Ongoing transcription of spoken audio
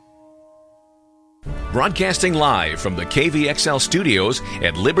Broadcasting live from the KVXL studios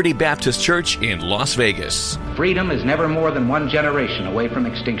at Liberty Baptist Church in Las Vegas. Freedom is never more than one generation away from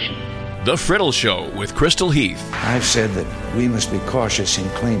extinction. The Friddle Show with Crystal Heath. I've said that we must be cautious in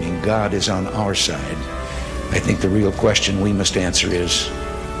claiming God is on our side. I think the real question we must answer is,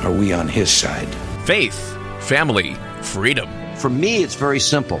 are we on His side? Faith, family, freedom. For me, it's very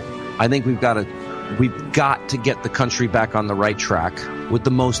simple. I think we've got to get the country back on the right track with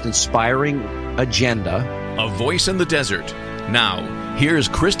the most inspiring agenda. A voice in the desert. Now, here's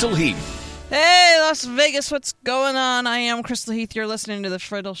Crystal Heath. Hey, Las Vegas, what's going on? I am Crystal Heath. You're listening to The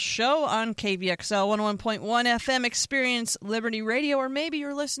Friddle Show on KVXL 101.1 FM Experience Liberty Radio, or maybe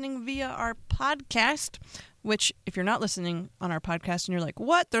you're listening via our podcast, which, if you're not listening on our podcast and you're like,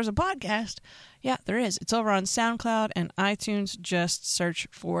 what? There's a podcast? Yeah, there is. It's over on SoundCloud and iTunes. Just search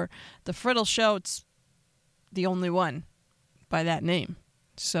for The Friddle Show. It's the only one by that name,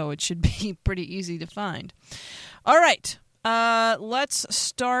 so it should be pretty easy to find. All right. Let's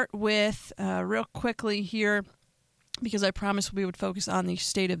start with, real quickly here, because I promised we would focus on the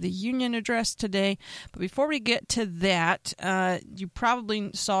State of the Union address today. But before we get to that, you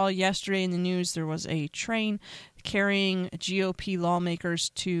probably saw yesterday in the news there was a train carrying GOP lawmakers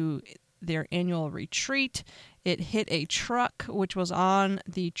to their annual retreat. It hit a truck which was on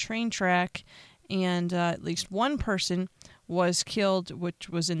the train track, and at least one person was killed, which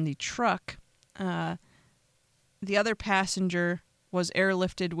was in the truck. The other passenger was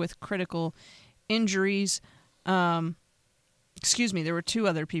airlifted with critical injuries. There were two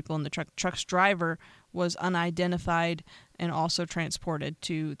other people in the truck. Truck's driver was unidentified and also transported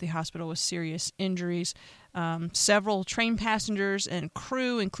to the hospital with serious injuries. Several train passengers and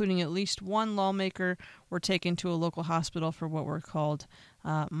crew, including at least one lawmaker, were taken to a local hospital for what were called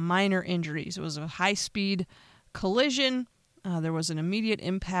minor injuries. It was a high-speed collision. There was an immediate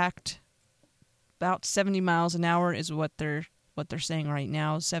impact. About 70 miles an hour is what they're saying right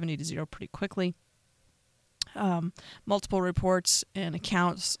now, 70 to 0 pretty quickly. Multiple reports and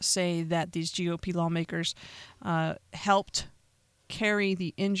accounts say that these GOP lawmakers helped carry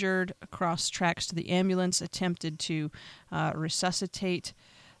the injured across tracks to the ambulance, attempted to resuscitate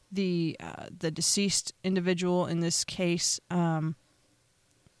the deceased individual in this case. There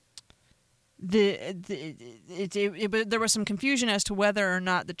was some confusion as to whether or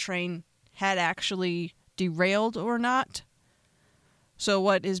not the train had actually derailed or not. So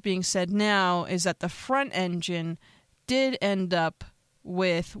what is being said now is that the front engine did end up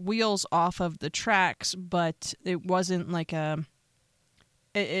with wheels off of the tracks, but it wasn't like it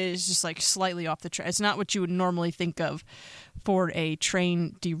is just like slightly off the track. It's not what you would normally think of for a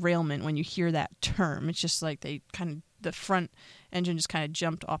train derailment when you hear that term. It's just like the front engine just kind of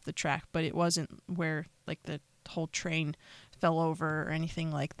jumped off the track, but it wasn't where like the whole train fell over or anything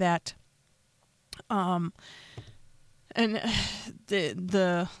like that. And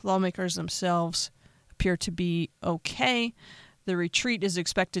the lawmakers themselves appear to be okay. The retreat is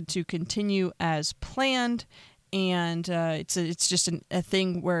expected to continue as planned, and it's just a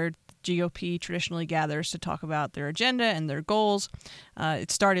thing where GOP traditionally gathers to talk about their agenda and their goals.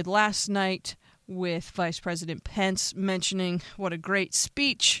 It started last night with Vice President Pence mentioning what a great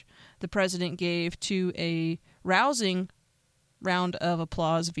speech the president gave to a rousing round of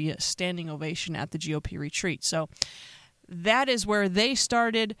applause via standing ovation at the GOP retreat. So that is where they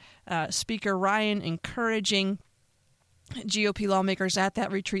started. Speaker Ryan encouraging GOP lawmakers at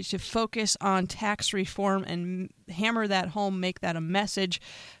that retreat to focus on tax reform and hammer that home, make that a message.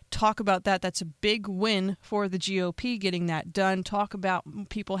 Talk about that. That's a big win for the GOP getting that done. Talk about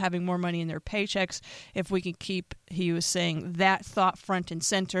people having more money in their paychecks. If we can keep, he was saying, that thought front and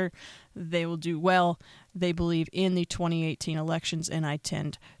center, they will do well. They believe in the 2018 elections, and I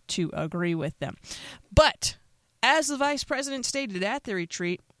tend to agree with them. But as the vice president stated at the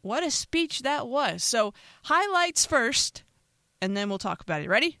retreat, what a speech that was. So highlights first, and then we'll talk about it.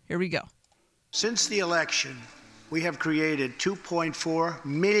 Ready? Here we go. Since the election, we have created 2.4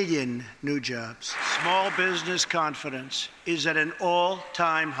 million new jobs. Small business confidence is at an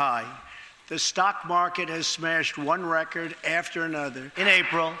all-time high. The stock market has smashed one record after another. In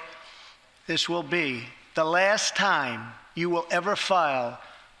April, this will be the last time you will ever file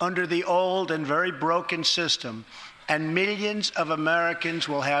under the old and very broken system, and millions of Americans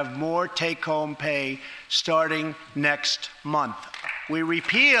will have more take-home pay starting next month. We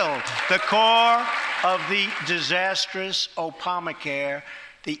repealed the core of the disastrous Obamacare.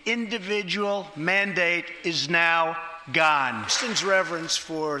 The individual mandate is now gone. Houston's reverence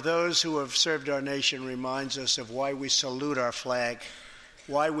for those who have served our nation reminds us of why we salute our flag,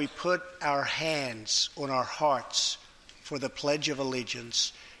 why we put our hands on our hearts for the Pledge of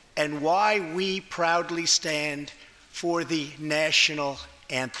Allegiance, and why we proudly stand for the national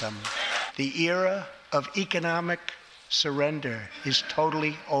anthem. The era of economic surrender is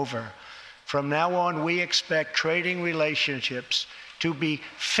totally over. From now on, we expect trading relationships to be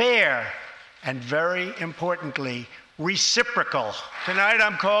fair and, very importantly, reciprocal. Tonight,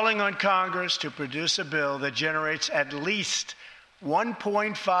 I'm calling on Congress to produce a bill that generates at least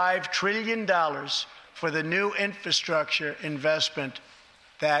 $1.5 trillion for the new infrastructure investment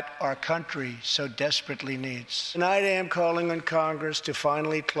that our country so desperately needs. Tonight, I am calling on Congress to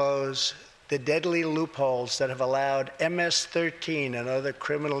finally close the deadly loopholes that have allowed MS-13 and other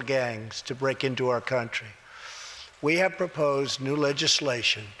criminal gangs to break into our country. We have proposed new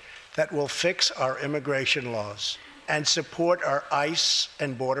legislation that will fix our immigration laws and support our ICE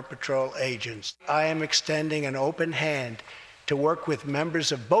and Border Patrol agents. I am extending an open hand to work with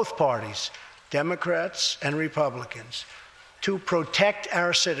members of both parties, Democrats and Republicans, to protect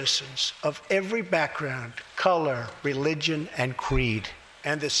our citizens of every background, color, religion, and creed.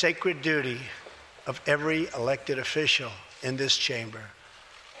 And the sacred duty of every elected official in this chamber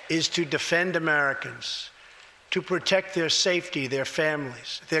is to defend Americans, to protect their safety, their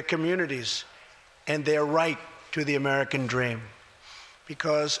families, their communities, and their right to the American dream.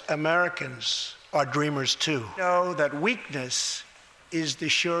 Because Americans are dreamers too. Know that weakness is the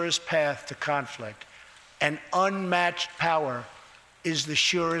surest path to conflict, and unmatched power is the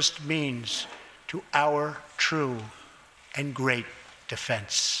surest means to our true and great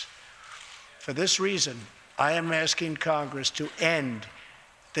defense. For this reason, I am asking Congress to end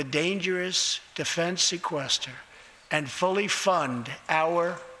the dangerous defense sequester and fully fund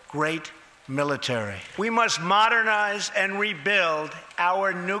our great military. We must modernize and rebuild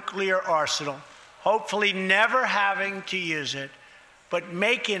our nuclear arsenal, hopefully never having to use it, but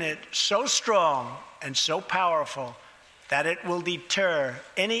making it so strong and so powerful that it will deter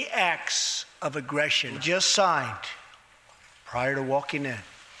any acts of aggression. Just signed, prior to walking in,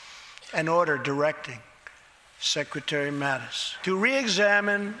 an order directing Secretary Mattis to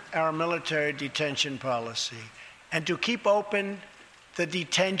re-examine our military detention policy and to keep open the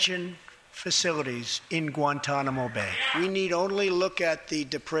detention facilities in Guantanamo Bay. We need only look at the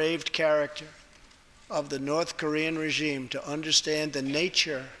depraved character of the North Korean regime to understand the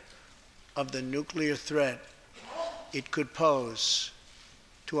nature of the nuclear threat it could pose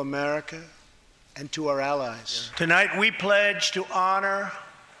to America and to our allies. Tonight, we pledge to honor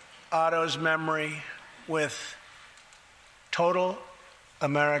Otto's memory with total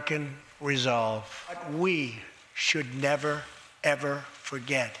American resolve. We should never, ever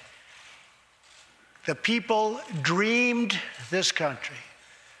forget. The people dreamed this country.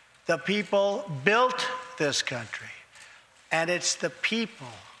 The people built this country. And it's the people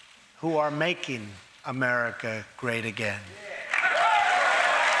who are making America great again.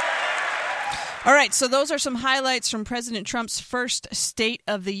 All right, so those are some highlights from President Trump's first State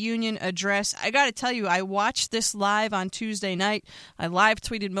of the Union address. I got to tell you, I watched this live on Tuesday night. I live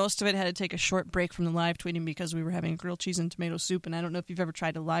tweeted most of it, had to take a short break from the live tweeting because we were having grilled cheese and tomato soup, and I don't know if you've ever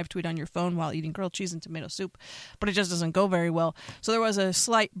tried to live tweet on your phone while eating grilled cheese and tomato soup, but it just doesn't go very well. So there was a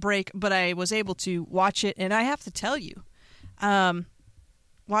slight break, but I was able to watch it, and I have to tell you,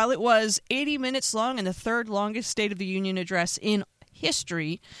 while it was 80 minutes long and the third longest State of the Union address in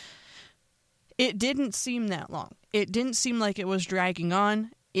history, it didn't seem that long. It didn't seem like it was dragging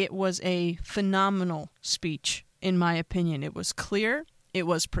on. It was a phenomenal speech, in my opinion. It was clear. It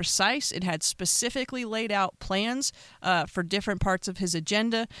was precise. It had specifically laid out plans for different parts of his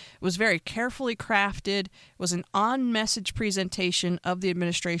agenda. It was very carefully crafted. It was an on-message presentation of the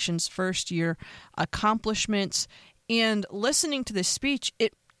administration's first year accomplishments. And listening to this speech,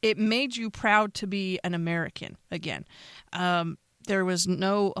 it made you proud to be an American again. There was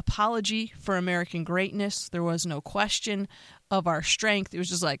no apology for American greatness. There was no question of our strength. It was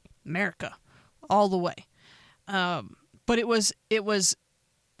just like America all the way. But it was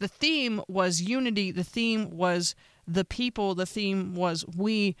the theme was unity. The theme was the people. The theme was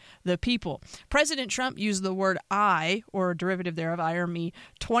we, the people. President Trump used the word I, or a derivative thereof, I or me,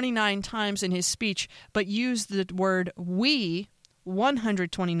 29 times in his speech, but used the word we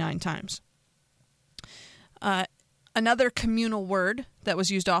 129 times. Another communal word that was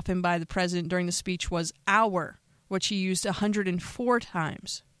used often by the president during the speech was our, which he used 104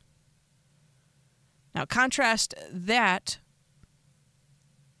 times. Now, contrast that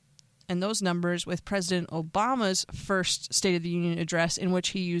and those numbers with President Obama's first State of the Union address, in which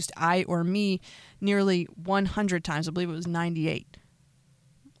he used I or me nearly 100 times. I believe it was 98.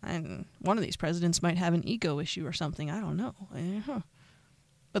 And one of these presidents might have an ego issue or something. I don't know.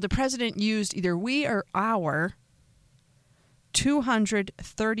 But the president used either we or our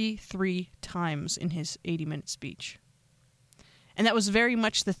 233 times in his 80-minute speech. And that was very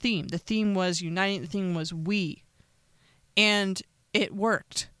much the theme. The theme was uniting. The theme was we. And it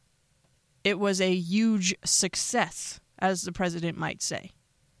worked. It was a huge success, as the president might say.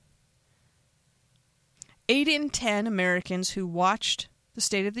 8 in 10 Americans who watched the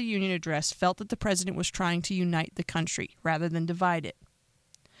State of the Union address felt that the president was trying to unite the country rather than divide it.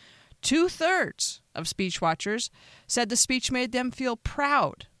 2/3 of speech watchers said the speech made them feel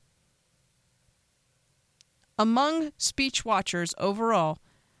proud. Among speech watchers overall,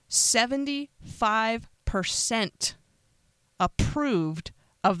 75% approved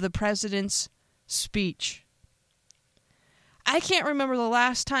of the president's speech. I can't remember the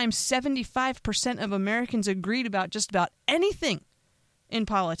last time 75% of Americans agreed about just about anything in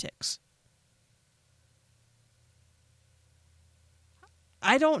politics.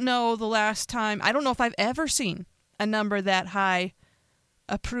 I don't know the last time, I don't know if I've ever seen a number that high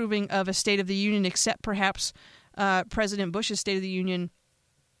approving of a State of the Union, except perhaps President Bush's State of the Union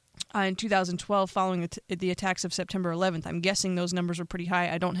in 2012 following the attacks of September 11th. I'm guessing those numbers are pretty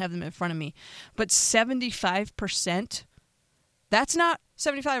high. I don't have them in front of me. But 75%, that's not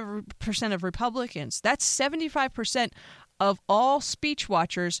 75% of Republicans. That's 75% of all speech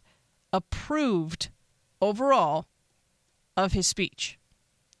watchers approved overall of his speech.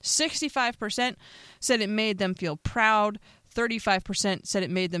 65% said it made them feel proud. 35% said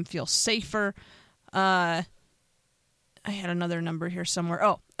it made them feel safer. I had another number here somewhere.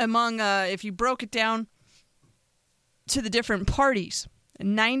 Oh, among, if you broke it down to the different parties,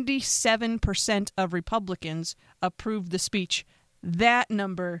 97% of Republicans approved the speech. That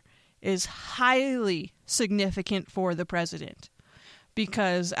number is highly significant for the president,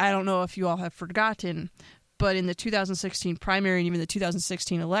 because I don't know if you all have forgotten, but in the 2016 primary and even the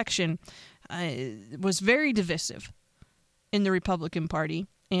 2016 election, it was very divisive in the Republican Party,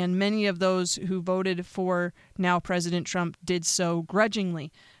 and many of those who voted for now President Trump did so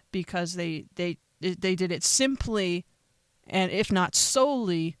grudgingly, because they did it simply, and if not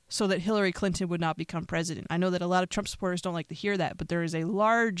solely, so that Hillary Clinton would not become president. I know that a lot of Trump supporters don't like to hear that, but there is a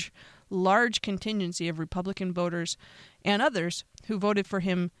large contingency of Republican voters and others who voted for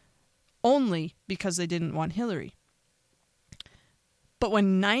him only because they didn't want Hillary. But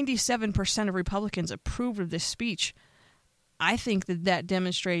when 97% of Republicans approved of this speech, I think that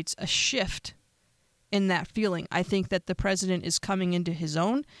demonstrates a shift in that feeling. I think that the president is coming into his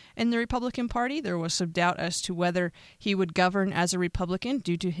own in the Republican Party. There was some doubt as to whether he would govern as a Republican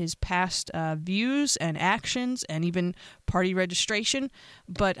due to his past views and actions and even party registration.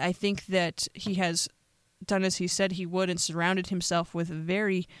 But I think that he has done as he said he would and surrounded himself with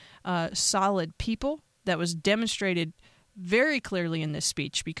very solid people. That was demonstrated very clearly in this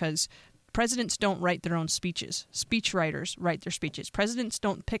speech, because presidents don't write their own speeches. Speech writers write their speeches. Presidents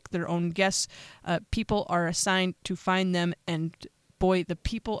don't pick their own guests. People are assigned to find them, and boy, the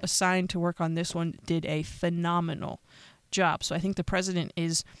people assigned to work on this one did a phenomenal job. So I think the president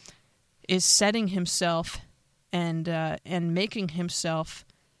is setting himself and making himself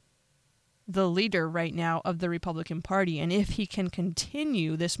the leader right now of the Republican Party. And if he can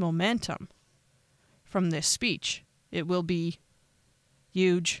continue this momentum from this speech, it will be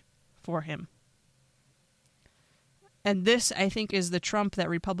huge for him. And this, I think, is the Trump that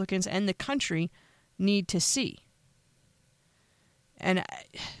Republicans and the country need to see. And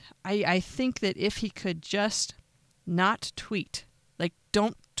I think that if he could just not tweet, like,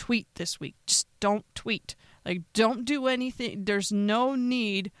 don't tweet this week, just don't tweet, like, don't do anything. There's no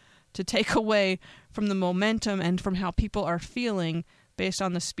need to take away from the momentum and from how people are feeling based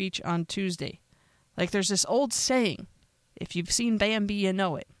on the speech on Tuesday. Like, there's this old saying, if you've seen Bambi, you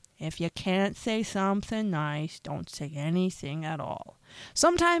know it. If you can't say something nice, don't say anything at all.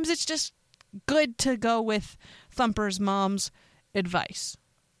 Sometimes it's just good to go with Thumper's mom's advice.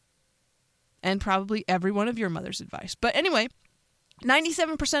 And probably every one of your mother's advice. But anyway,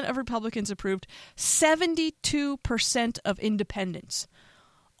 97% of Republicans approved, 72% of independents.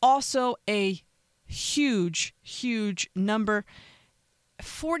 Also a huge, huge number.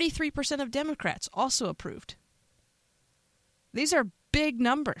 43% of Democrats also approved. These are big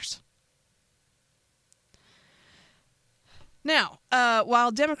numbers. Now,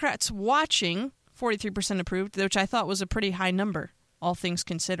 while Democrats watching, 43% approved, which I thought was a pretty high number, all things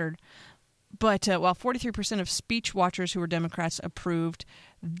considered. But while 43% of speech watchers who were Democrats approved,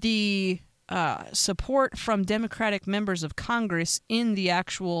 the support from Democratic members of Congress in the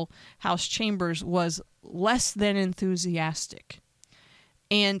actual House chambers was less than enthusiastic.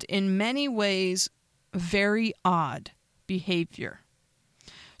 And in many ways, very odd behavior.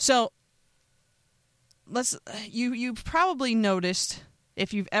 So you've probably noticed,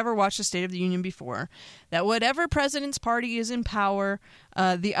 if you've ever watched the State of the Union before, that whatever president's party is in power,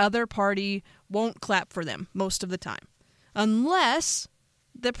 the other party won't clap for them most of the time, unless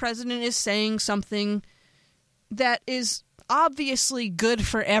the president is saying something that is obviously good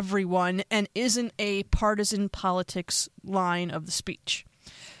for everyone and isn't a partisan politics line of the speech.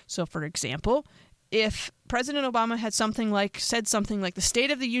 So, for example, if President Obama had said something like the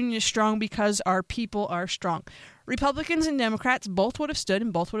State of the Union is strong because our people are strong, Republicans and Democrats both would have stood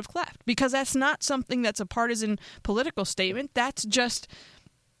and both would have clapped, because that's not something that's a partisan political statement. That's just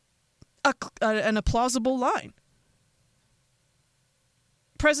an applausible line.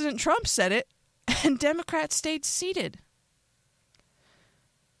 President Trump said it, and Democrats stayed seated.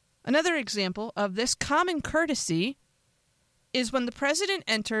 Another example of this common courtesy is when the president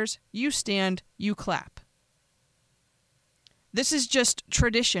enters, you stand, you clap. This is just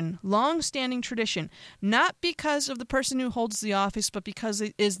tradition, long-standing tradition, not because of the person who holds the office, but because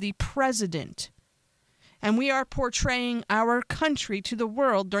it is the president. And we are portraying our country to the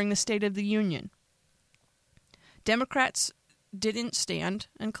world during the State of the Union. Democrats didn't stand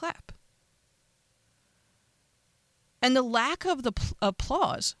and clap. And the lack of the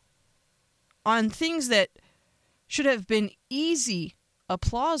applause on things that should have been easy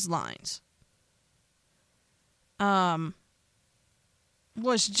applause lines was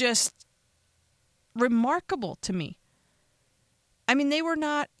just remarkable to me. I mean, they were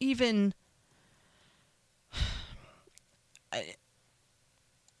not even...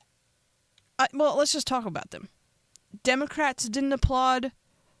 well, let's just talk about them. Democrats didn't applaud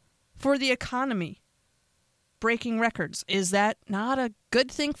for the economy breaking records. Is that not a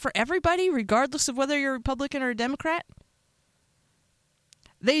good thing for everybody, regardless of whether you're a Republican or a Democrat?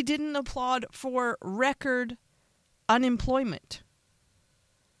 They didn't applaud for record unemployment.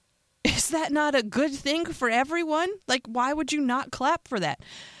 Is that not a good thing for everyone? Like, why would you not clap for that?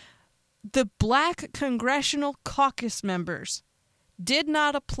 The Black Congressional Caucus members did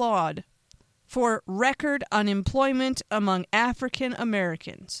not applaud for record unemployment among African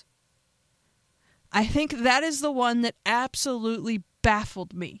Americans. I think that is the one that absolutely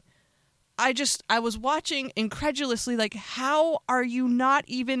baffled me. I was watching incredulously, like, how are you not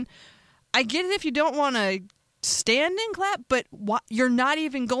even... I get it if you don't want to stand and clap, but you're not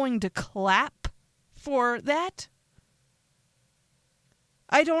even going to clap for that?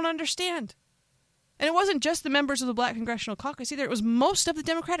 I don't understand. And it wasn't just the members of the Black Congressional Caucus either. It was most of the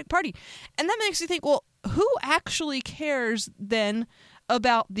Democratic Party. And that makes you think, well, who actually cares then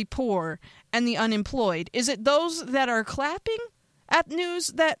about the poor and the unemployed? Is it those that are clapping at news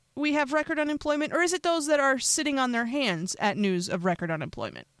that we have record unemployment, or is it those that are sitting on their hands at news of record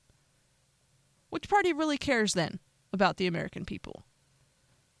unemployment? Which party really cares then about the American people?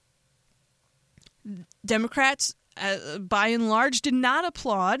 Democrats, by and large, did not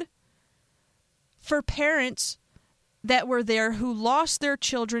applaud for parents that were there who lost their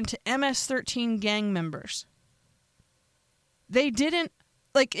children to MS-13 gang members. They didn't,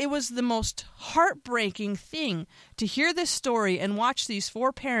 like, it was the most heartbreaking thing to hear this story and watch these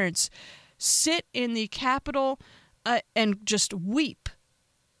four parents sit in the Capitol and just weep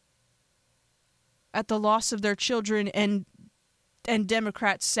at the loss of their children, and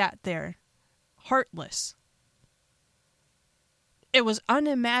Democrats sat there heartless. It was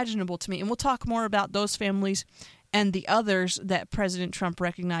unimaginable to me, and we'll talk more about those families and the others that President Trump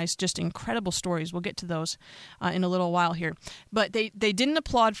recognized. Just incredible stories. We'll get to those in a little while here. But they didn't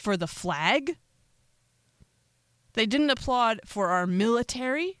applaud for the flag. They didn't applaud for our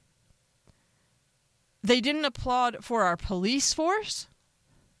military. They didn't applaud for our police force.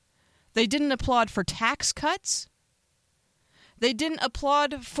 They didn't applaud for tax cuts. They didn't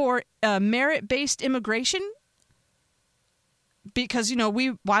applaud for merit-based immigration. Because,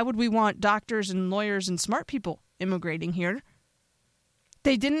 why would we want doctors and lawyers and smart people immigrating here?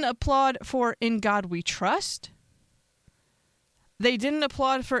 They didn't applaud for In God We Trust. They didn't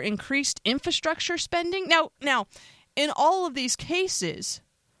applaud for increased infrastructure spending. Now, in all of these cases,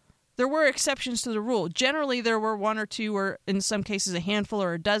 there were exceptions to the rule. Generally, there were one or two, or in some cases a handful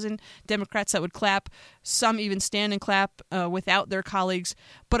or a dozen Democrats that would clap. Some even stand and clap without their colleagues.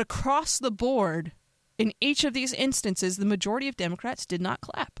 But across the board, in each of these instances, the majority of Democrats did not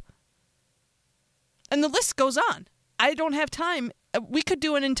clap. And the list goes on. I don't have time. We could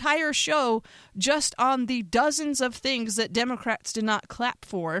do an entire show just on the dozens of things that Democrats did not clap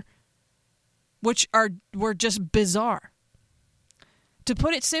for, which were just bizarre. To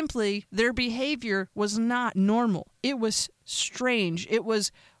put it simply, their behavior was not normal. It was strange. It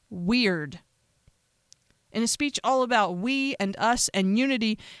was weird. In a speech all about we and us and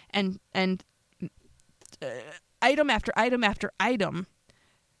unity and item after item after item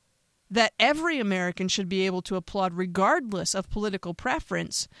that every American should be able to applaud regardless of political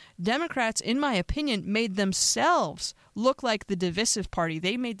preference, Democrats, in my opinion, made themselves look like the divisive party.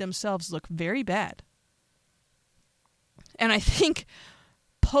 They made themselves look very bad. And I think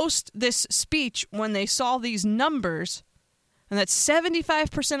post this speech, when they saw these numbers, and that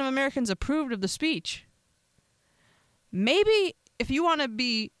 75% of Americans approved of the speech, maybe if you want to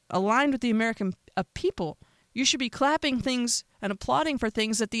be aligned with the American people, you should be clapping things and applauding for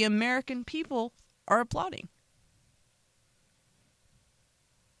things that the American people are applauding.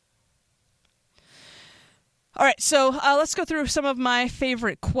 All right, so let's go through some of my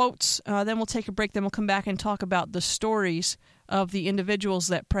favorite quotes. Then we'll take a break. Then we'll come back and talk about the stories of the individuals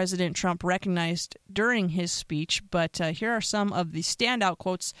that President Trump recognized during his speech. But here are some of the standout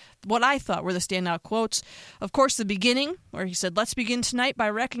quotes, what I thought were the standout quotes. Of course, the beginning, where he said, "Let's begin tonight by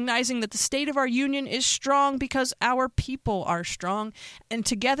recognizing that the state of our union is strong because our people are strong. And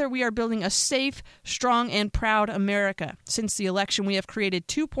together we are building a safe, strong, and proud America. Since the election, we have created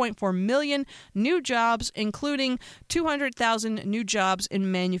 2.4 million new jobs, including 200,000 new jobs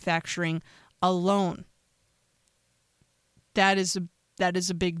in manufacturing alone." That is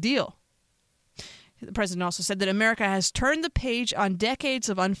a big deal. The president also said that America has turned the page on decades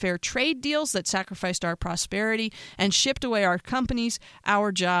of unfair trade deals that sacrificed our prosperity and shipped away our companies,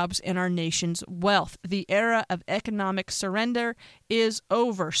 our jobs, and our nation's wealth. The era of economic surrender is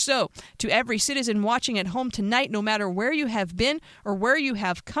over. So, to every citizen watching at home tonight, no matter where you have been or where you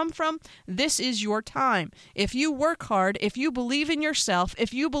have come from, this is your time. If you work hard, if you believe in yourself,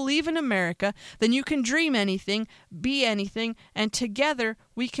 if you believe in America, then you can dream anything, be anything, and together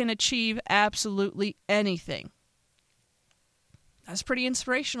we can achieve absolutely anything. That's pretty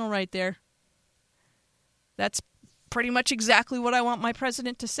inspirational right there. That's pretty much exactly what I want my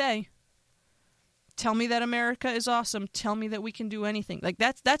president to say. Tell me that America is awesome. Tell me that we can do anything. Like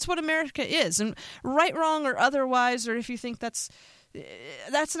that's what America is. And right, wrong, or otherwise, or if you think that's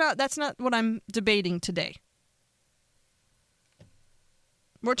not what I'm debating today.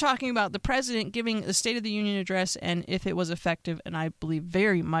 We're talking about the president giving the State of the Union address and if it was effective, and I believe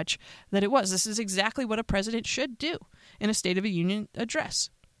very much that it was. This is exactly what a president should do in a State of the Union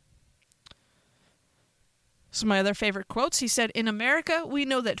address. Some of my other favorite quotes, he said, "In America, we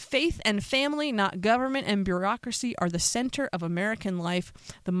know that faith and family, not government and bureaucracy, are the center of American life.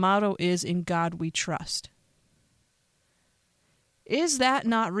 The motto is, in God we trust." Is that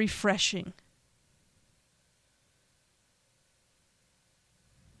not refreshing?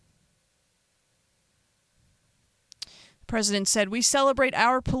 The president said, "We celebrate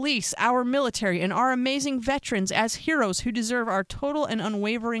our police, our military, and our amazing veterans as heroes who deserve our total and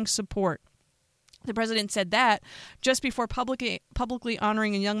unwavering support." The president said that just before publicly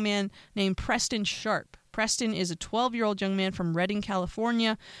honoring a young man named Preston Sharp. Preston is a 12-year-old young man from Redding,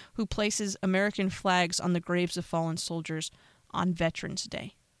 California, who places American flags on the graves of fallen soldiers on Veterans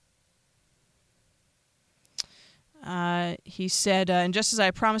Day. He said, "And just as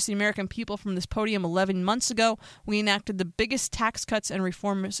I promised the American people from this podium 11 months ago, we enacted the biggest tax cuts and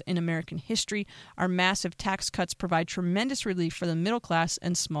reforms in American history. Our massive tax cuts provide tremendous relief for the middle class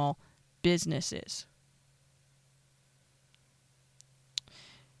and small businesses."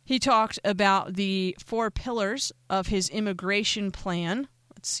 He talked about the 4 pillars of his immigration plan.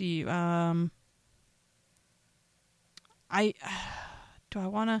 Let's see. Yeah,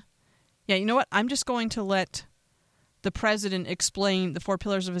 you know what? I'm just going to let the president explain the 4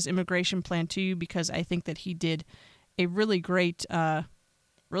 pillars of his immigration plan to you, because I think that he did a really great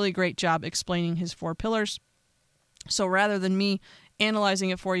job explaining his 4 pillars. So rather than me analyzing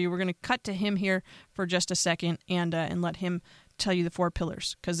it for you, we're going to cut to him here for just a second and let him tell you the 4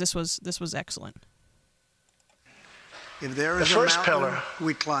 pillars, because this was excellent. If there is the first a mountain, pillar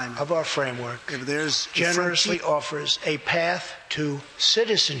we climb of our framework if there's generously offers a path to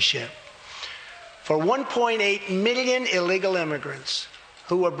citizenship for 1.8 million illegal immigrants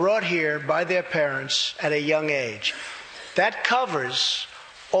who were brought here by their parents at a young age. That covers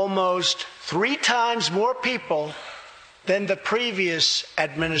almost 3 times more people than the previous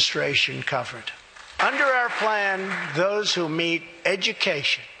administration covered. Under our plan, those who meet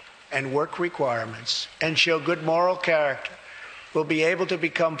education and work requirements and show good moral character will be able to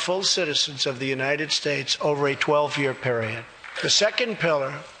become full citizens of the United States over a 12-year period. The second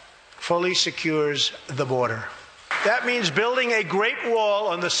pillar fully secures the border. That means building a great wall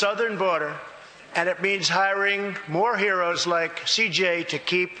on the southern border, and it means hiring more heroes like CJ to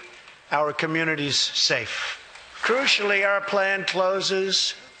keep our communities safe. Crucially, our plan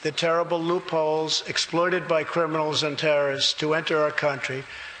closes the terrible loopholes exploited by criminals and terrorists to enter our country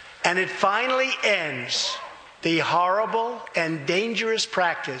And it finally ends the horrible and dangerous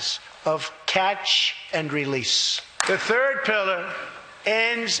practice of catch and release. The third pillar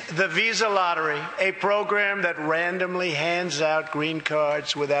ends the visa lottery, a program that randomly hands out green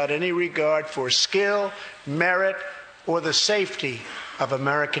cards without any regard for skill, merit, or the safety of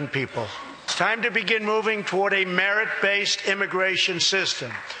American people. It's time to begin moving toward a merit-based immigration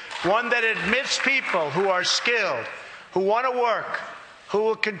system, one that admits people who are skilled, who want to work, who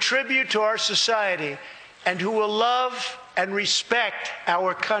will contribute to our society, and who will love and respect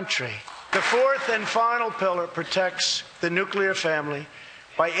our country. The fourth and final pillar protects the nuclear family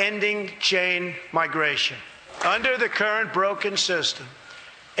by ending chain migration. Under the current broken system,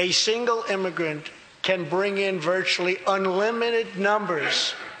 a single immigrant can bring in virtually unlimited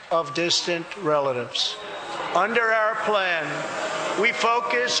numbers of distant relatives. Under our plan, we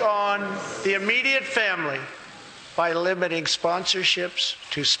focus on the immediate family by limiting sponsorships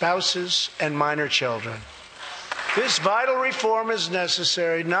to spouses and minor children. This vital reform is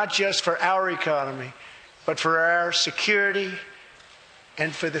necessary not just for our economy, but for our security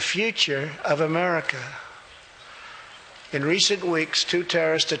and for the future of America. In recent weeks, 2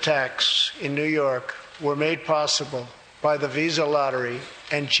 terrorist attacks in New York were made possible by the visa lottery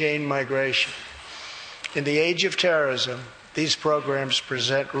and chain migration. In the age of terrorism, these programs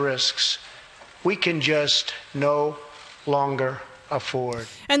present risks we can just no longer afford.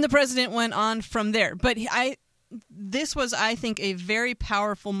 And the president went on from there. But this was, I think, a very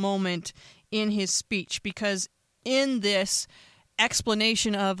powerful moment in his speech, because in this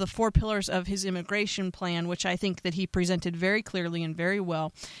explanation of the 4 pillars of his immigration plan, which I think that he presented very clearly and very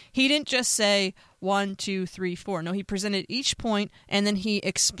well, he didn't just say 1, 2, 3, 4. No, he presented each point, and then he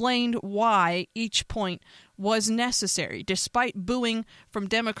explained why each point was necessary. Despite booing from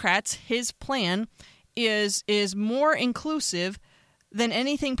Democrats, his plan is more inclusive than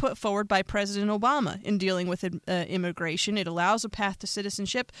anything put forward by President Obama in dealing with immigration. It allows a path to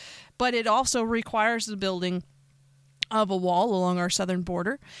citizenship, but it also requires the building of a wall along our southern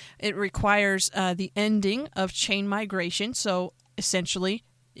border. It requires the ending of chain migration. So essentially,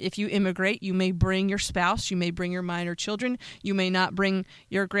 if you immigrate, you may bring your spouse, you may bring your minor children, you may not bring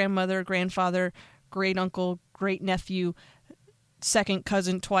your grandmother, grandfather, great uncle, great nephew, second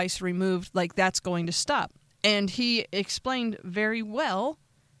cousin twice removed. Like, that's going to stop. And he explained very well.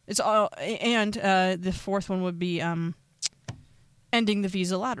 The fourth one would be ending the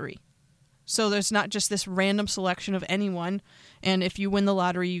visa lottery. So there's not just this random selection of anyone, and if you win the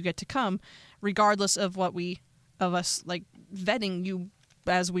lottery, you get to come, regardless of us like vetting you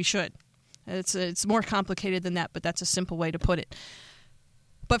as we should. It's more complicated than that, but that's a simple way to put it.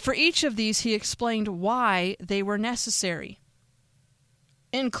 But for each of these, he explained why they were necessary,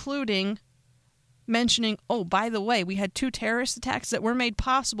 including mentioning, oh, by the way, we had 2 terrorist attacks that were made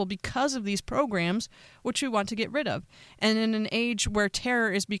possible because of these programs, which we want to get rid of. And in an age where terror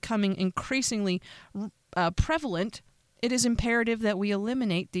is becoming increasingly prevalent, it is imperative that we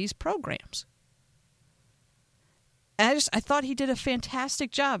eliminate these programs. And I thought he did a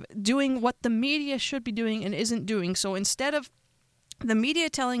fantastic job doing what the media should be doing and isn't doing. So instead of the media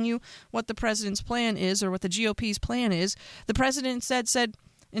telling you what the president's plan is or what the GOP's plan is, the president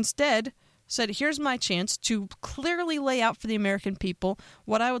instead said, here's my chance to clearly lay out for the American people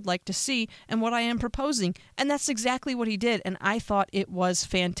what I would like to see and what I am proposing. And that's exactly what he did, and I thought it was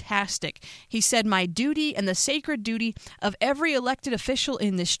fantastic. He said, my duty and the sacred duty of every elected official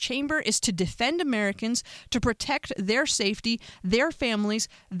in this chamber is to defend Americans, to protect their safety, their families,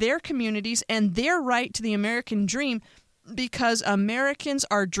 their communities, and their right to the American dream, because Americans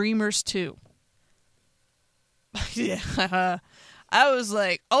are dreamers too. Yeah. I was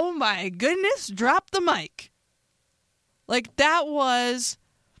like, oh my goodness, drop the mic. Like, that was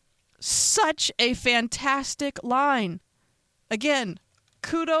such a fantastic line. Again,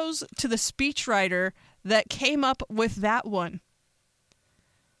 kudos to the speechwriter that came up with that one.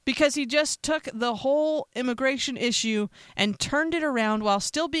 Because he just took the whole immigration issue and turned it around while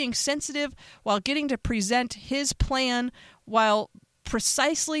still being sensitive, while getting to present his plan, while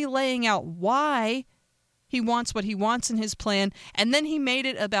precisely laying out why he wants what he wants in his plan, and then he made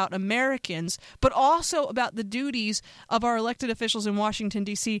it about Americans, but also about the duties of our elected officials in Washington,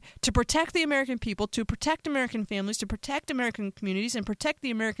 D.C. to protect the American people, to protect American families, to protect American communities, and protect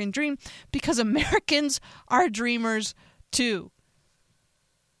the American dream, because Americans are dreamers too.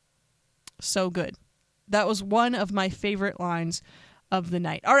 So good. That was one of my favorite lines of the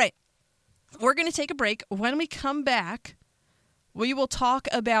night. All right, we're going to take a break. When we come back, we will talk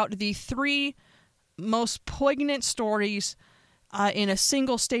about the 3 most poignant stories in a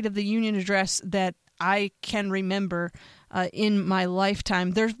single State of the Union address that I can remember in my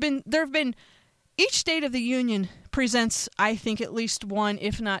lifetime. There have been each State of the Union presents, I think, at least one,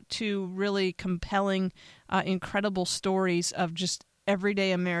 if not two, really compelling, incredible stories of just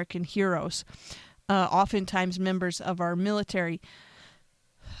everyday American heroes, oftentimes members of our military.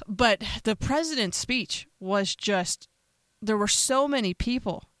 But the president's speech was just, there were so many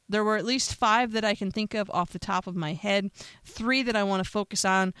people. There were at least 5 that I can think of off the top of my head, 3 that I want to focus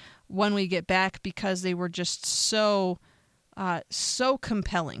on when we get back because they were just so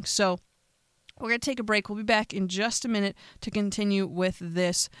compelling. So we're going to take a break. We'll be back in just a minute to continue with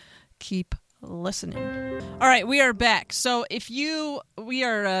this. Keep listening. All right, we are back. So if you're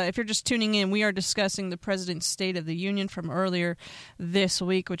just tuning in, we are discussing the President's State of the Union from earlier this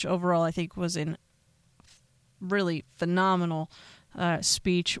week, which overall I think was a really phenomenal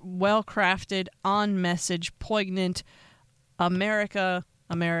speech, well-crafted, on message, poignant. America,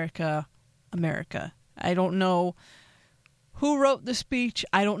 America, America. I don't know who wrote the speech.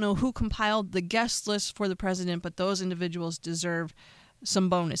 I don't know who compiled the guest list for the president, but those individuals deserve some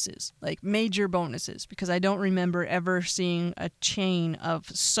bonuses, like major bonuses, because I don't remember ever seeing a chain of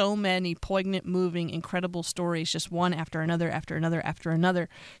so many poignant, moving, incredible stories, just one after another, after another, after another,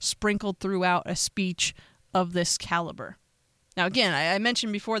 sprinkled throughout a speech of this caliber. Now, again, I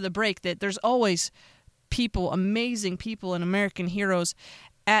mentioned before the break that there's always people, amazing people and American heroes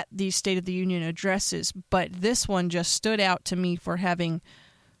at these State of the Union addresses, but this one just stood out to me for having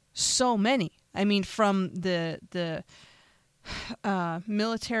so many. I mean, from the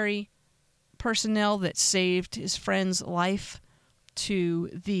military personnel that saved his friend's life to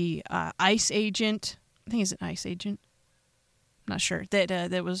the ICE agent. I think it's an ICE agent. I'm not sure.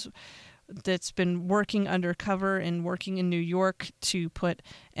 That's been working undercover and working in New York to put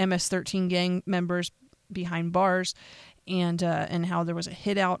MS-13 gang members behind bars, and how there was a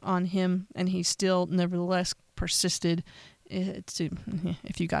hit out on him, and he still nevertheless persisted.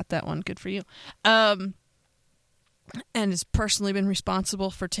 If you got that one, good for you. And has personally been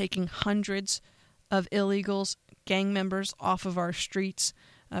responsible for taking hundreds of illegals, gang members off of our streets,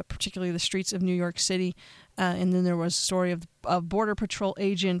 particularly the streets of New York City. And then there was a story of a Border Patrol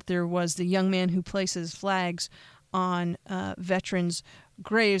agent. There was the young man who places flags on veterans'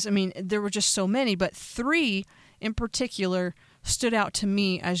 graves. I mean, there were just so many, but 3 in particular stood out to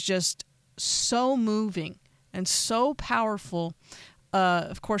me as just so moving and so powerful.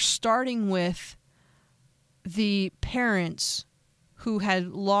 Of course, starting with the parents who had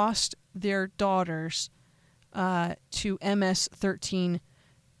lost their daughters to MS-13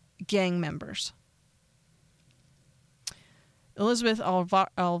 gang members. Elizabeth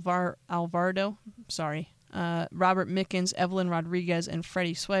Alvarado, Robert Mickens, Evelyn Rodriguez, and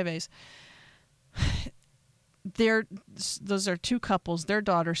Freddie Sueves. Those are 2 couples. Their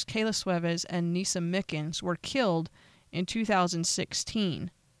daughters, Kayla Sueves and Nisa Mickens, were killed in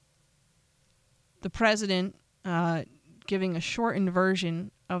 2016. The president, giving a shortened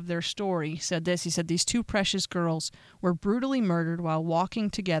version of their story, said this. He said, "These 2 precious girls were brutally murdered while walking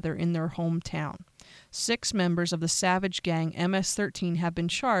together in their hometown. 6 members of the savage gang MS-13 have been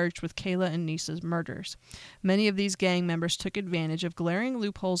charged with Kayla and Nisa's murders. Many of these gang members took advantage of glaring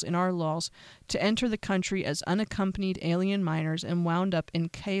loopholes in our laws to enter the country as unaccompanied alien minors and wound up in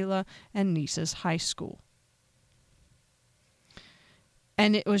Kayla and Nisa's high school."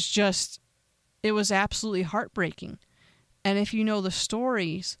 And it was absolutely heartbreaking. And if you know the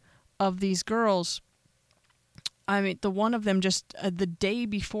stories of these girls, I mean, the one of them just the day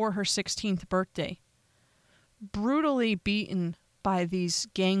before her 16th birthday, brutally beaten by these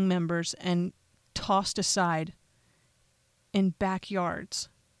gang members and tossed aside in backyards.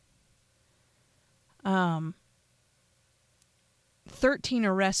 13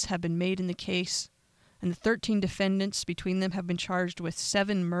 arrests have been made in the case, and the 13 defendants between them have been charged with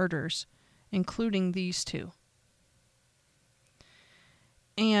 7 murders, including these 2.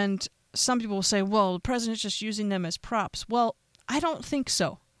 And some people will say, well, the president's just using them as props. Well, I don't think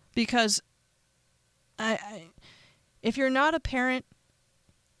so, because if you're not a parent,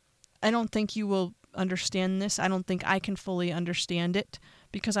 I don't think you will understand this. I don't think I can fully understand it,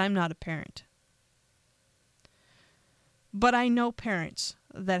 because I'm not a parent. But I know parents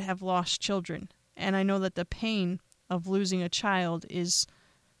that have lost children, and I know that the pain of losing a child is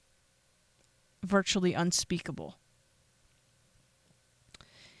virtually unspeakable.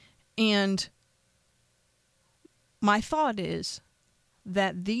 And my thought is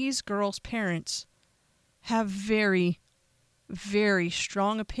that these girls' parents have very, very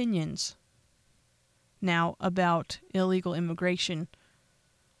strong opinions now about illegal immigration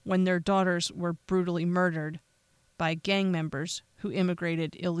when their daughters were brutally murdered by gang members who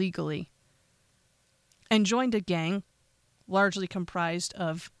immigrated illegally and joined a gang largely comprised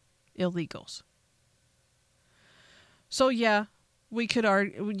of illegals. So yeah, we could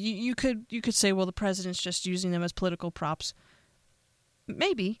argue, you could say, well, the president's just using them as political props.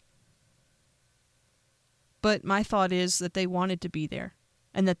 Maybe. But my thought is that they wanted to be there,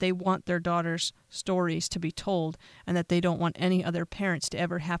 and that they want their daughters' stories to be told, and that they don't want any other parents to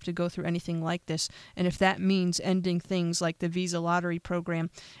ever have to go through anything like this. And if that means ending things like the visa lottery program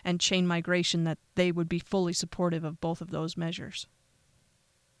and chain migration, that they would be fully supportive of both of those measures.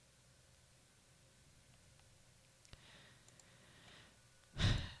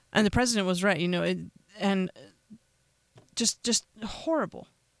 And the president was right, and just horrible.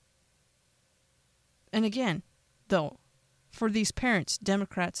 And again, though, for these parents,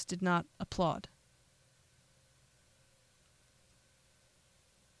 Democrats did not applaud.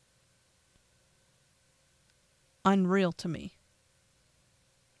 Unreal to me.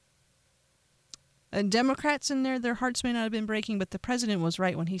 And Democrats in there, their hearts may not have been breaking, but the president was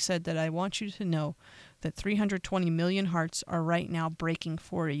right when he said that I want you to know that 320 million hearts are right now breaking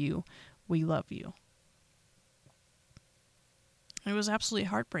for you. We love you. It was absolutely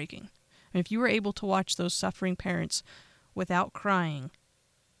heartbreaking. And if you were able to watch those suffering parents without crying,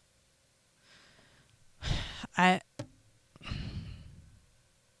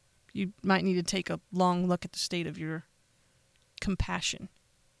 you might need to take a long look at the state of your compassion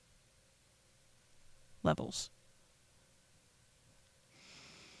levels.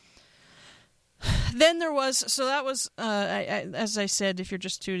 Then there was, so that was, as I said, if you're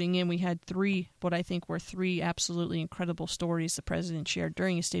just tuning in, we had what I think were three absolutely incredible stories the president shared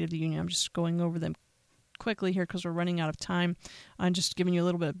during his State of the Union. I'm just going over them quickly here because we're running out of time. I'm just giving you a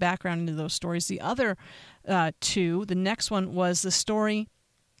little bit of background into those stories. The other two, the next one was the story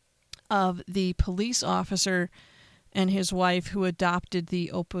of the police officer and his wife who adopted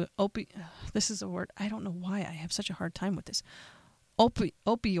the this is a word, I don't know why I have such a hard time with this,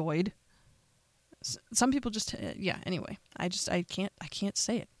 opioid. Some people just, anyway, I can't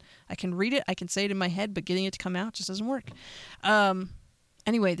say it. I can read it, I can say it in my head, but getting it to come out just doesn't work.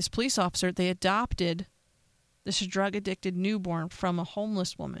 Anyway, this police officer, they adopted this drug-addicted newborn from a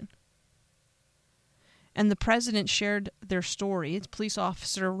homeless woman. And the president shared their story. It's police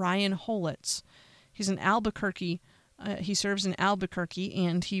officer Ryan Holitz. He's in Albuquerque. He serves in Albuquerque,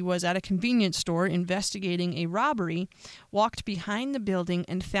 and he was at a convenience store investigating a robbery, walked behind the building,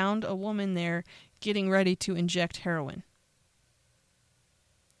 and found a woman there getting ready to inject heroin.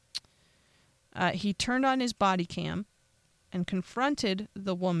 He turned on his body cam and confronted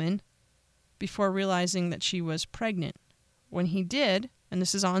the woman before realizing that she was pregnant. When he did, and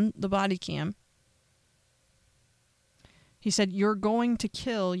this is on the body cam, he said, "You're going to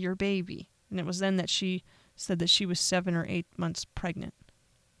kill your baby." And it was then that she said that she was 7 or 8 months pregnant.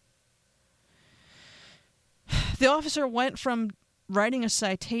 The officer went from writing a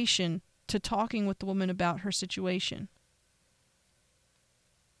citation to talking with the woman about her situation.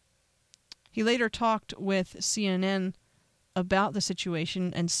 He later talked with CNN about the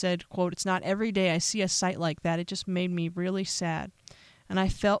situation and said, quote, "It's not every day I see a sight like that. It just made me really sad. And I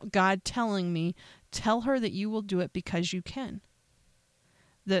felt God telling me, tell her that you will do it because you can."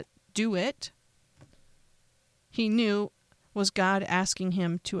 That do it, he knew, was God asking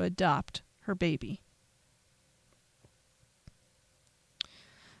him to adopt her baby.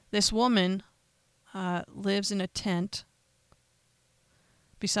 This woman lives in a tent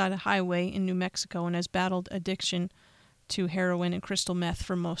beside a highway in New Mexico and has battled addiction to heroin and crystal meth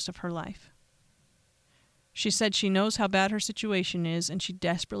for most of her life. She said she knows how bad her situation is, and she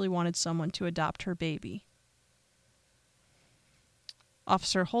desperately wanted someone to adopt her baby.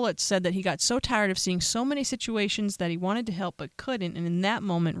 Officer Holitz said that he got so tired of seeing so many situations that he wanted to help but couldn't, and in that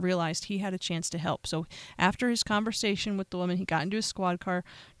moment realized he had a chance to help. So after his conversation with the woman, he got into his squad car,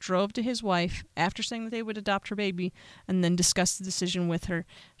 drove to his wife, after saying that they would adopt her baby, and then discussed the decision with her.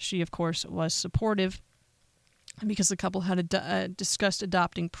 She, of course, was supportive, because the couple had discussed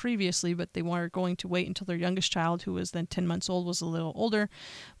adopting previously, but they were going to wait until their youngest child, who was then 10 months old, was a little older.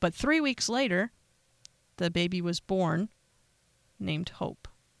 But 3 weeks later, the baby was born, named Hope.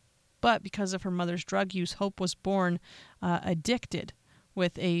 But because of her mother's drug use, Hope was born addicted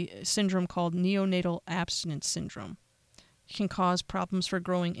with a syndrome called neonatal abstinence syndrome. It can cause problems for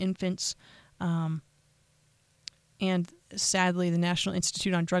growing infants, and sadly, the National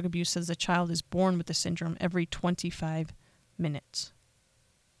Institute on Drug Abuse says the child is born with the syndrome every 25 minutes.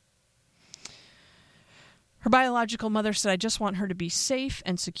 Her biological mother said, "I just want her to be safe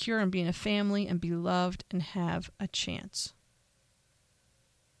and secure and be in a family and be loved and have a chance."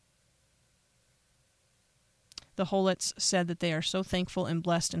 The Holitz said that they are so thankful and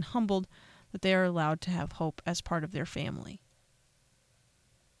blessed and humbled that they are allowed to have hope as part of their family.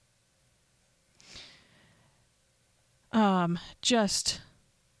 Just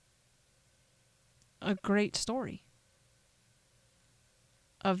a great story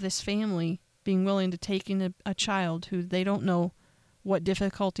of this family being willing to take in a child who they don't know what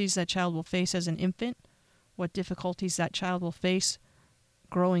difficulties that child will face as an infant, what difficulties that child will face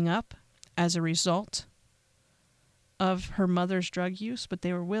growing up as a result of her mother's drug use, but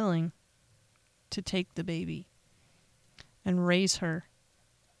they were willing to take the baby and raise her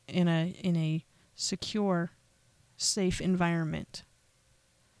in a secure, safe environment.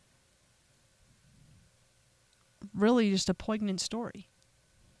 Really just a poignant story.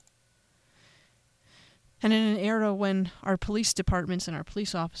 And in an era when our police departments and our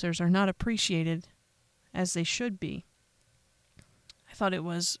police officers are not appreciated as they should be, I thought it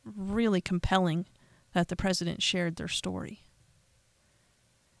was really compelling that the president shared their story.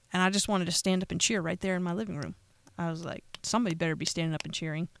 And I just wanted to stand up and cheer right there in my living room. I was like, somebody better be standing up and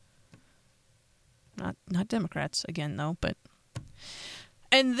cheering. Not Democrats again, though, but...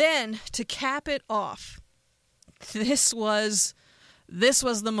 And then, to cap it off, this was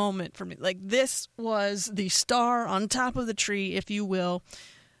the moment for me. Like, this was the star on top of the tree, if you will.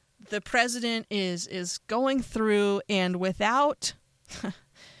 The president is going through, and without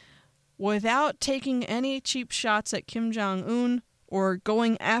taking any cheap shots at Kim Jong-un or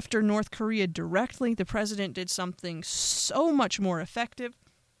going after North Korea directly, the president did something so much more effective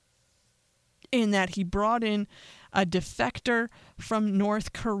in that he brought in a defector from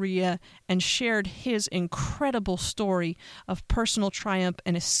North Korea and shared his incredible story of personal triumph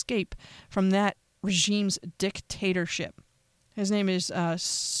and escape from that regime's dictatorship. His name is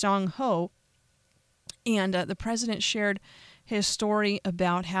Sung Ho, and the president shared his story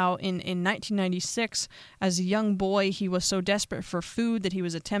about how in 1996, as a young boy, he was so desperate for food that he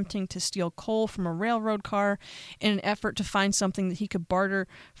was attempting to steal coal from a railroad car in an effort to find something that he could barter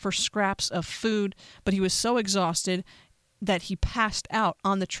for scraps of food, but he was so exhausted that he passed out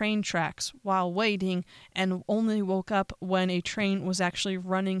on the train tracks while waiting and only woke up when a train was actually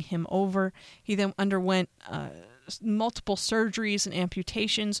running him over. He then underwent multiple surgeries and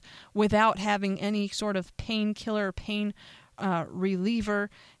amputations without having any sort of painkiller or pain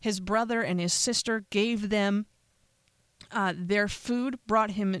reliever. His brother and his sister gave them their food,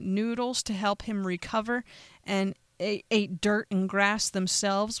 brought him noodles to help him recover, and ate dirt and grass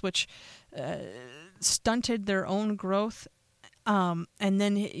themselves, which stunted their own growth. And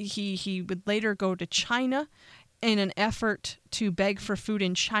then he would later go to China in an effort to beg for food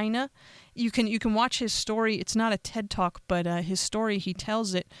in China. You can watch his story. It's not a TED Talk, but his story, he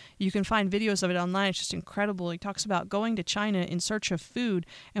tells it. You can find videos of it online. It's just incredible. He talks about going to China in search of food,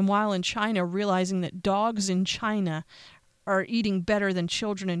 and while in China, realizing that dogs in China are eating better than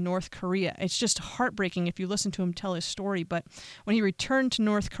children in North Korea. It's just heartbreaking if you listen to him tell his story. But when he returned to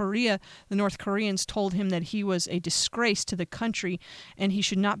North Korea, the North Koreans told him that he was a disgrace to the country and he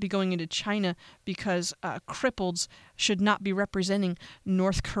should not be going into China because cripples should not be representing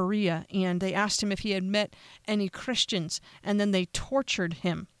North Korea. And they asked him if he had met any Christians, and then they tortured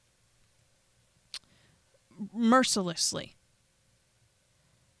him mercilessly.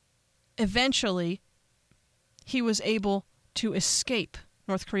 Eventually, he was able to escape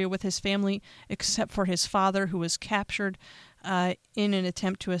North Korea with his family, except for his father, who was captured in an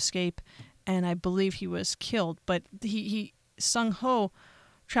attempt to escape, and I believe he was killed. But Sung Ho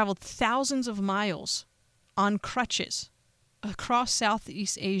traveled thousands of miles on crutches across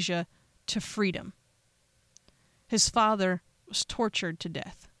Southeast Asia to freedom. His father was tortured to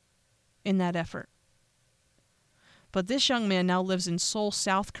death in that effort. But this young man now lives in Seoul,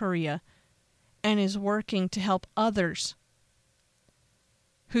 South Korea, and is working to help others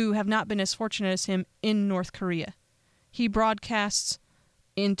who have not been as fortunate as him in North Korea. He broadcasts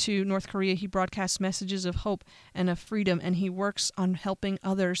into North Korea, he broadcasts messages of hope and of freedom, and he works on helping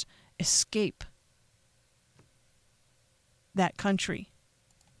others escape that country.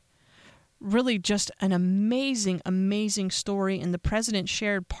 Really just an amazing, amazing story, and the president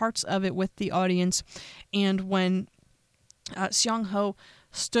shared parts of it with the audience. And when Sung Ho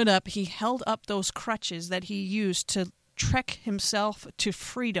stood up, he held up those crutches that he used to trek himself to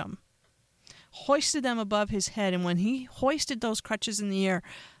freedom, hoisted them above his head, and when he hoisted those crutches in the air,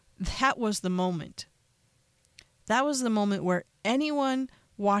 that was the moment. That was the moment where anyone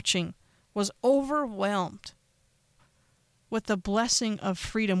watching was overwhelmed with the blessing of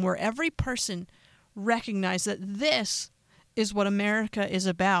freedom, where every person recognized that this is what America is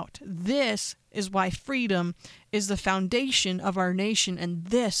about. This is why freedom is the foundation of our nation, and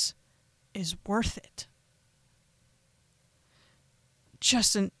this is worth it.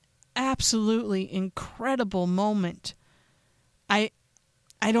 Just an absolutely incredible moment.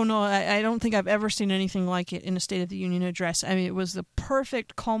 I don't know. I don't think I've ever seen anything like it in a State of the Union address. I mean, it was the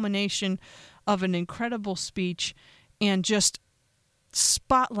perfect culmination of an incredible speech and just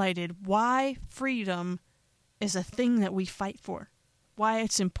spotlighted why freedom is a thing that we fight for, why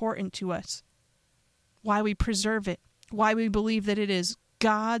it's important to us, why we preserve it, why we believe that it is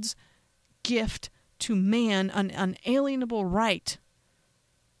God's gift to man, an unalienable right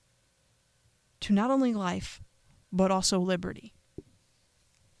to not only life, but also liberty.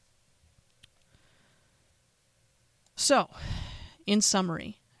 So, in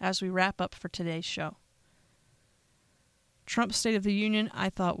summary, as we wrap up for today's show, Trump's State of the Union, I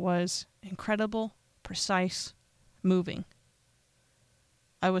thought, was incredible, precise, moving.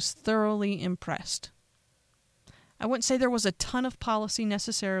 I was thoroughly impressed. I wouldn't say there was a ton of policy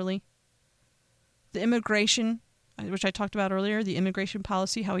necessarily. The immigration, which I talked about earlier, the immigration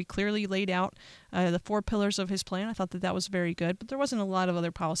policy, how he clearly laid out the 4 pillars of his plan, I thought that was very good. But there wasn't a lot of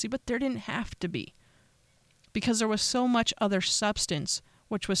other policy, but there didn't have to be, because there was so much other substance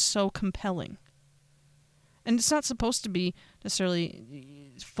which was so compelling. And it's not supposed to be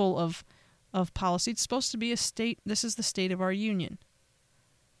necessarily full of policy. It's supposed to be a state. This is the state of our union.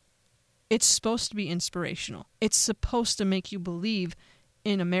 It's supposed to be inspirational. It's supposed to make you believe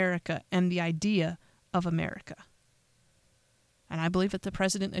in America and the idea of America. And I believe that the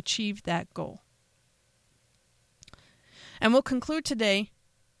president achieved that goal. And we'll conclude today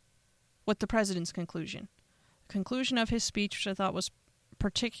with the president's conclusion. The conclusion of his speech, which I thought was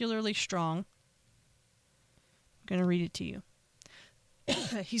particularly strong. I'm going to read it to you.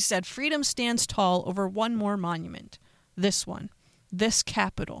 He said, "Freedom stands tall over one more monument. This one. This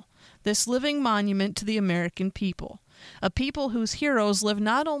Capitol. This living monument to the American people. A people whose heroes live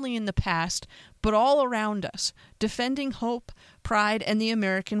not only in the past, but all around us, defending hope, pride, and the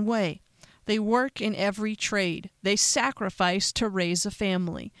American way. They work in every trade. They sacrifice to raise a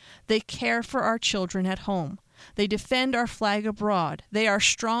family. They care for our children at home. They defend our flag abroad. They are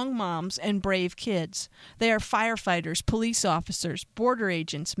strong moms and brave kids. They are firefighters, police officers, border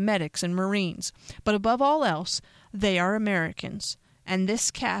agents, medics, and Marines. But above all else, they are Americans. And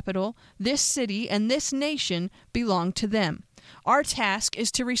this capital, this city, and this nation belong to them. Our task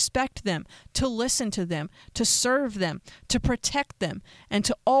is to respect them, to listen to them, to serve them, to protect them, and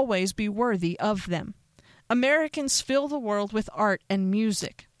to always be worthy of them. Americans fill the world with art and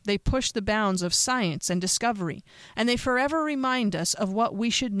music. They push the bounds of science and discovery, and they forever remind us of what we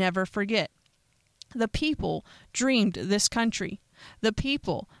should never forget. The people dreamed this country. The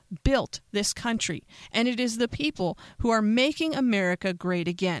people built this country, and it is the people who are making America great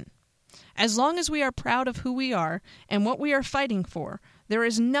again. As long as we are proud of who we are and what we are fighting for, there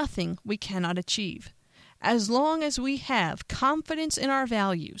is nothing we cannot achieve. As long as we have confidence in our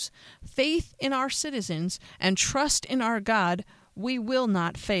values, faith in our citizens, and trust in our God, we will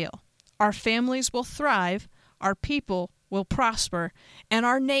not fail. Our families will thrive, our people will prosper, and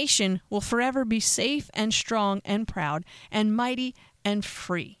our nation will forever be safe and strong and proud and mighty and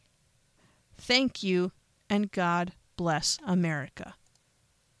free. Thank you, and God bless America."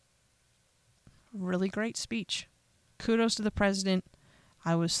 Really great speech. Kudos to the president.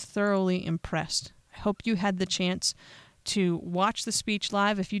 I was thoroughly impressed. I hope you had the chance to watch the speech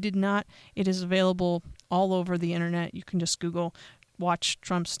live. If you did not, it is available all over the internet. You can just Google "Watch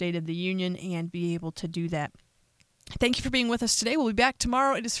Trump's State of the Union" and be able to do that. Thank you for being with us today. We'll be back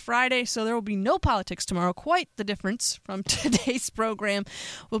tomorrow. It is Friday, so there will be no politics tomorrow. Quite the difference from today's program.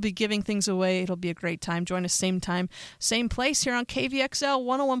 We'll be giving things away. It'll be a great time. Join us same time, same place here on KVXL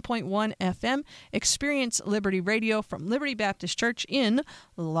 101.1 FM. Experience Liberty Radio from Liberty Baptist Church in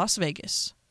Las Vegas.